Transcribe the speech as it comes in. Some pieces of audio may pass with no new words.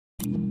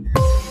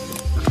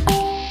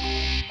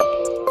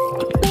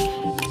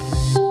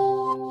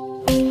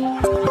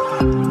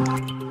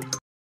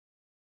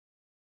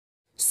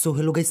So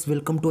hello guys,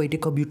 welcome to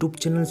IT Hub YouTube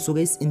channel. So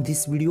guys, in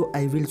this video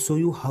I will show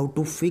you how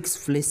to fix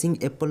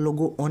flashing Apple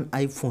logo on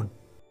iPhone.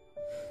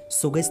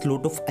 So guys,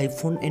 lot of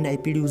iPhone and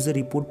iPad user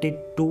reported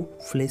to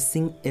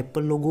flashing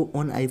Apple logo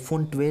on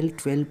iPhone 12,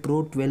 12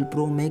 Pro, 12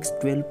 Pro Max,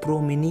 12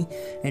 Pro Mini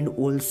and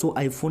also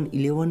iPhone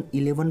 11,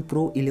 11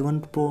 Pro,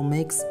 11 Pro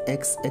Max,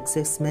 X,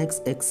 XS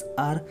Max,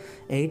 XR,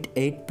 8,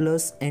 8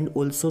 Plus and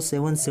also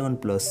 7, 7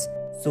 Plus.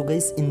 So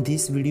guys, in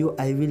this video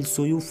I will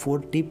show you 4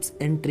 tips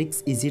and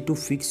tricks easy to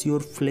fix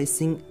your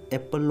flashing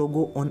Apple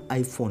logo on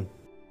iPhone.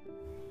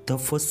 The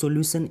first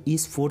solution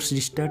is force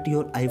restart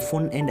your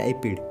iPhone and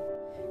iPad.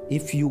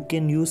 If you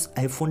can use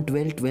iPhone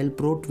 12, 12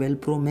 Pro,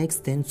 12 Pro Max,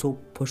 then so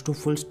first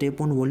of all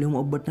tap on volume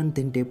up button,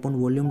 then tap on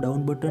volume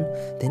down button,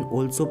 then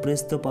also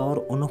press the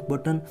power on off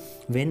button.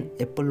 When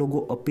Apple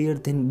logo appear,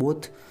 then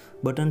both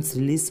buttons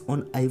release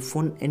on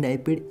iPhone and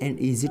iPad, and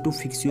easy to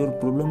fix your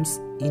problems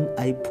in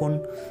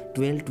iPhone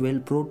 12,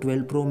 12 Pro,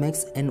 12 Pro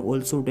Max and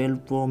also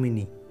 12 Pro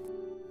Mini.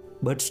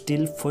 But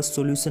still first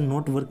solution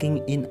not working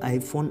in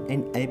iPhone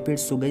and iPad,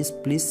 so guys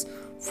please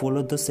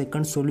follow the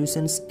second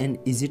solutions and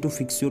easy to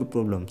fix your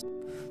problems.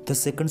 The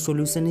second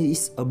solution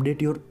is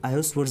update your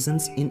iOS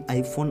versions in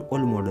iPhone all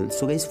models.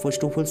 So guys,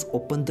 first of all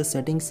open the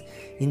settings.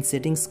 In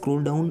settings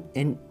scroll down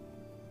and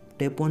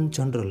tap on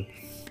general.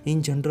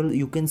 In general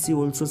you can see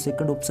also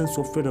second option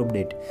software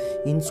update.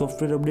 In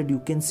software update you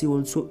can see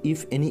also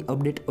if any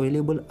update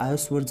available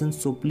iOS version,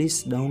 so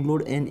please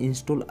download and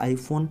install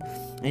iPhone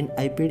and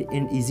iPad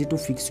and easy to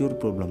fix your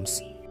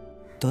problems.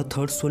 The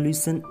third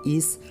solution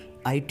is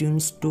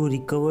iTunes to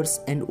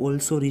recovers and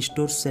also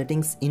restore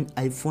settings in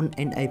iPhone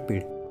and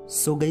iPad.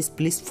 So guys,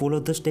 please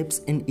follow the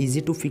steps and easy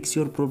to fix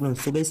your problem.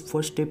 So guys,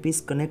 first step is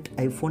connect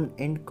iPhone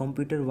and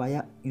computer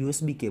via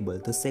USB cable.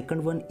 The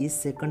second one is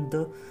second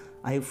the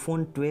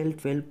iPhone 12,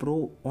 12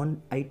 Pro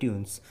on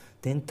iTunes.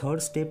 Then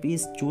third step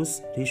is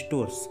choose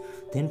restores.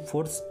 Then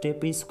fourth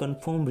step is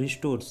confirm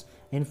restores.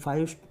 And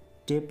fifth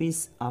step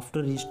is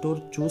after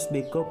restore choose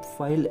backup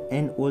file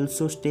and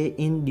also stay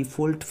in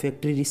default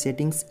factory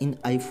settings in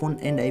iPhone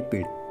and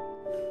iPad.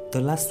 The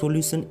last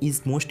solution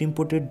is most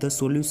important. The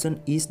solution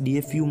is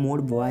DFU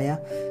mode via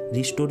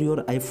restore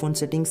your iPhone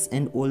settings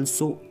and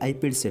also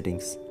iPad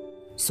settings.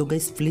 So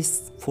guys,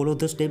 please follow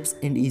the steps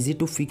and easy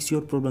to fix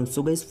your problem.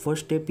 So guys,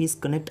 first step is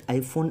connect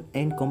iPhone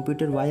and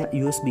computer via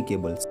USB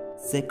cables.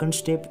 Second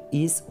step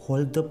is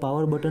hold the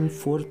power button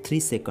for 3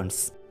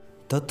 seconds.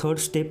 The third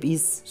step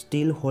is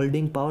still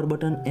holding power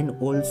button and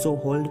also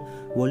hold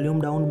volume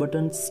down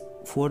buttons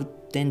for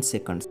 10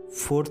 seconds.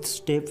 Fourth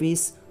step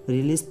is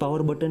release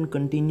power button,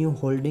 continue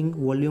holding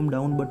volume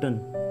down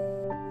button.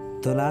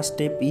 The last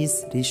step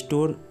is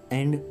restore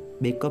and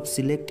backup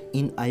select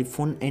in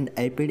iPhone and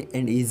iPad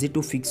and easy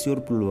to fix your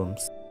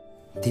problems.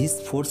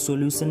 This fourth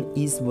solution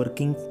is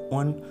working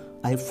on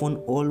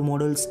iPhone all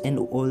models and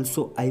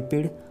also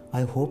iPad.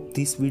 I hope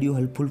this video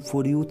helpful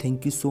for you.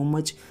 Thank you so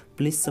much.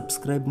 Please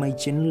subscribe my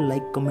channel,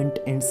 like, comment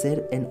and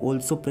share, and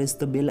also press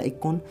the bell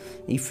icon.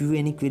 If you have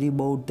any query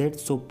about that,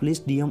 so please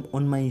DM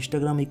on my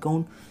Instagram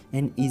account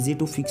and easy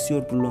to fix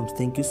your problems.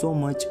 Thank you so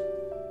much.